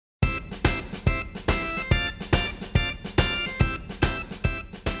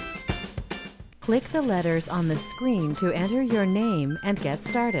Click the letters on the screen to enter your name and get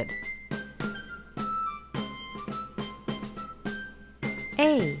started.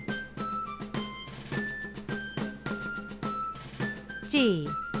 A, G,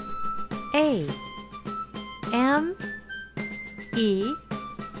 A, M, E,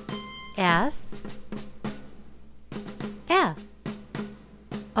 S, F,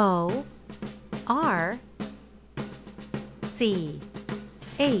 O, R, C,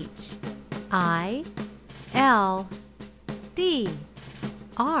 H, I, L, D,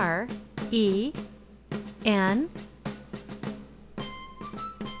 R, E, N.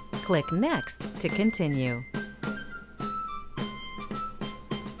 Click Next to continue.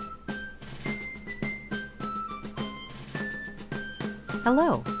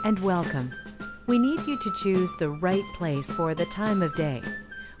 Hello and welcome. We need you to choose the right place for the time of day.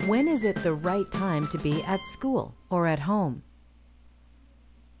 When is it the right time to be at school or at home?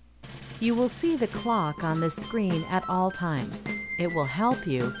 You will see the clock on the screen at all times. It will help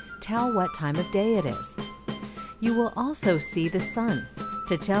you tell what time of day it is. You will also see the sun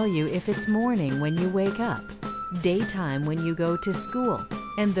to tell you if it's morning when you wake up, daytime when you go to school,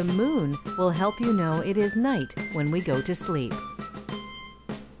 and the moon will help you know it is night when we go to sleep.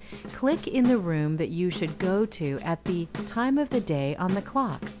 Click in the room that you should go to at the time of the day on the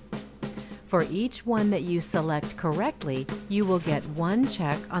clock. For each one that you select correctly, you will get one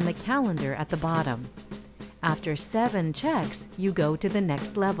check on the calendar at the bottom. After 7 checks, you go to the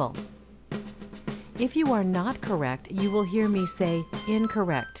next level. If you are not correct, you will hear me say,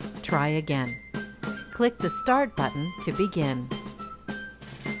 "Incorrect. Try again." Click the Start button to begin.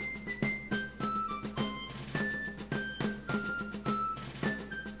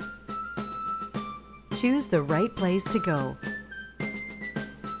 Choose the right place to go.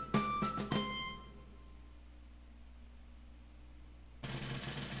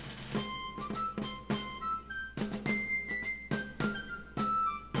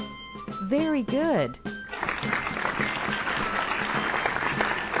 Very good.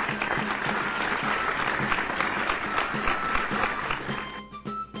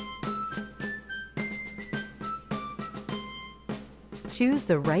 Choose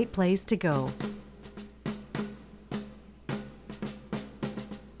the right place to go.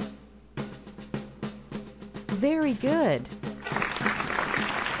 Very good.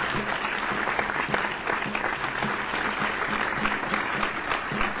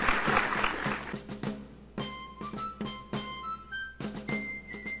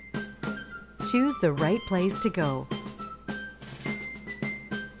 Choose the right place to go.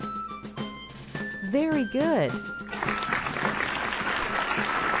 Very good.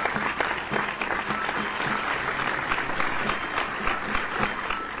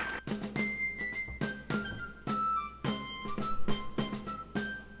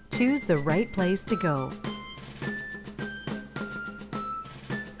 Choose the right place to go.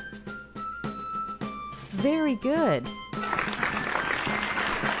 Very good.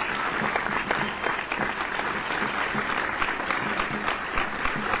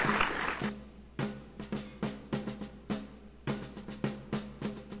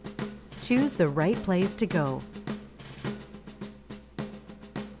 Choose the right place to go.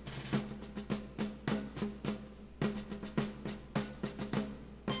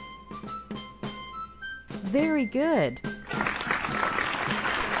 Very good.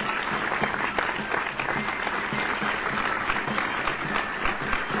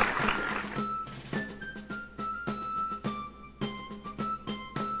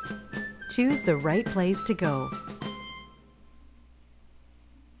 Choose the right place to go.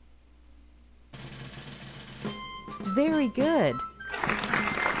 Very good.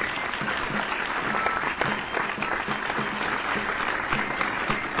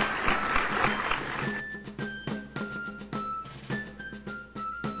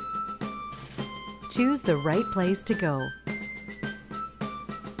 Choose the right place to go.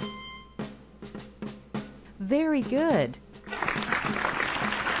 Very good.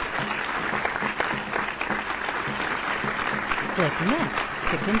 Click Next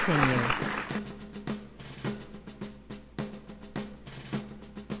to continue.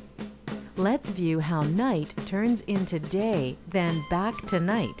 Let's view how night turns into day, then back to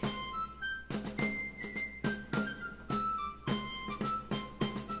night.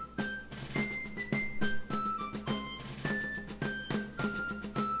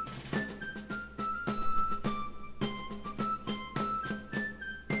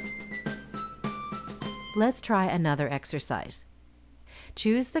 Let's try another exercise.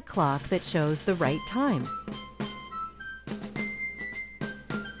 Choose the clock that shows the right time.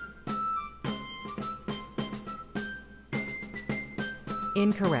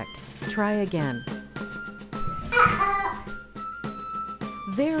 Incorrect. Try again.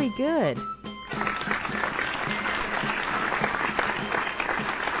 Very good.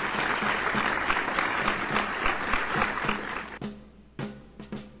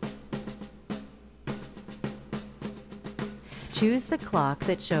 Choose the clock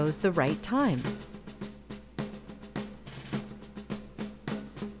that shows the right time.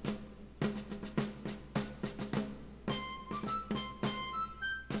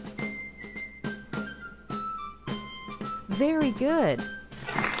 Very good.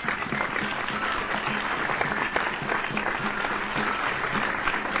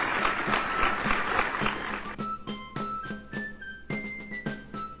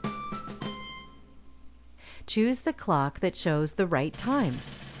 Choose the clock that shows the right time.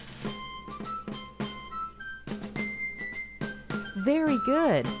 Very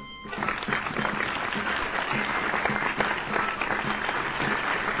good.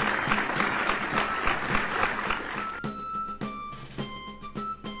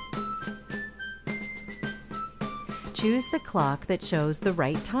 Choose the clock that shows the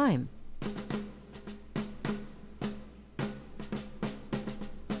right time.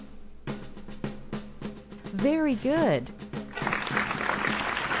 Very good.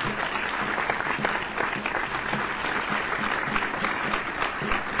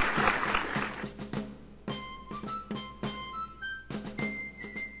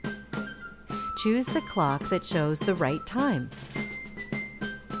 Choose the clock that shows the right time.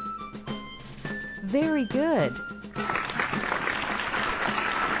 Very good.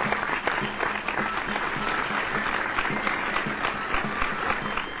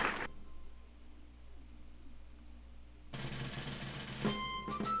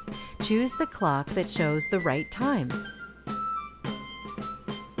 Choose the clock that shows the right time.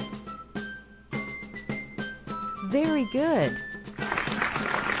 Very good.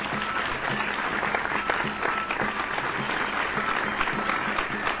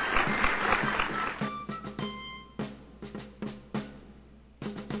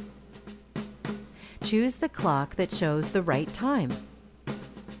 Choose the clock that shows the right time.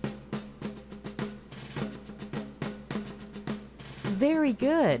 Very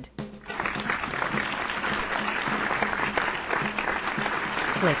good.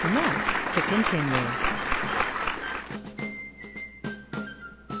 Click Next to continue.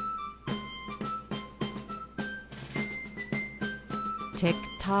 Tick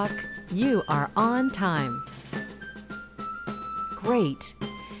tock, you are on time. Great.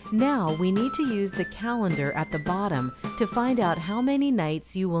 Now we need to use the calendar at the bottom to find out how many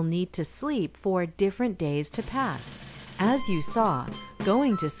nights you will need to sleep for different days to pass. As you saw,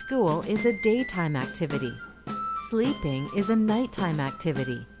 going to school is a daytime activity. Sleeping is a nighttime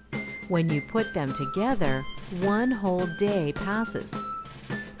activity. When you put them together, one whole day passes.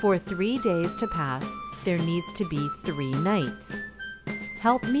 For 3 days to pass, there needs to be 3 nights.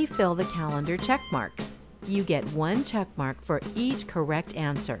 Help me fill the calendar check marks. You get 1 check mark for each correct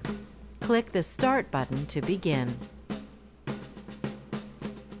answer. Click the Start button to begin.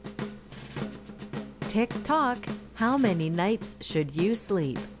 Tick tock, how many nights should you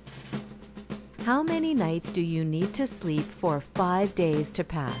sleep? How many nights do you need to sleep for 5 days to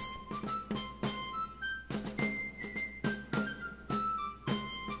pass?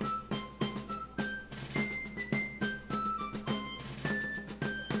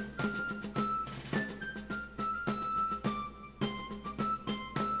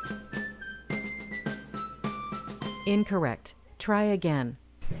 Incorrect. Try again.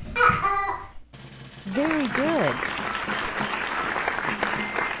 Very good.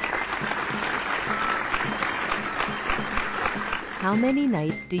 How many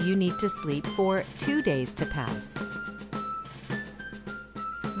nights do you need to sleep for 2 days to pass?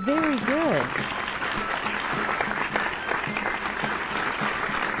 Very good.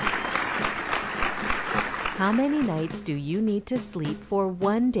 How many nights do you need to sleep for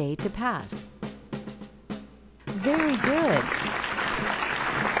 1 day to pass? Very good.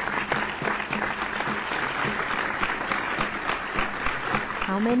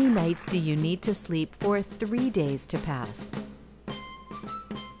 How many nights do you need to sleep for 3 days to pass?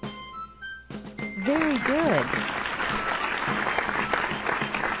 Very good.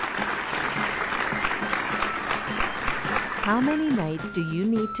 How many nights do you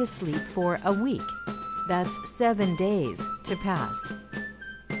need to sleep for a week? That's 7 days to pass.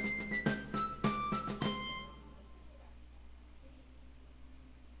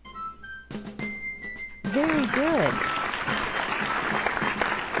 Very good.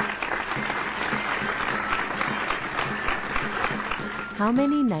 How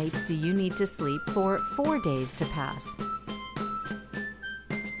many nights do you need to sleep for 4 days to pass?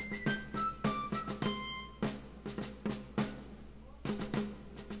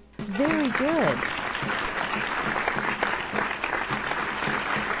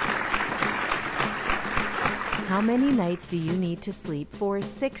 How many nights do you need to sleep for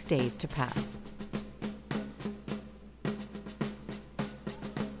 6 days to pass?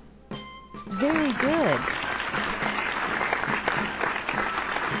 Very good.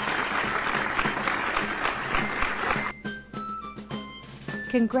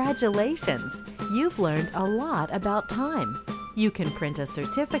 Congratulations! You've learned a lot about time. You can print a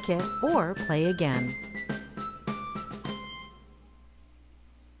certificate or play again.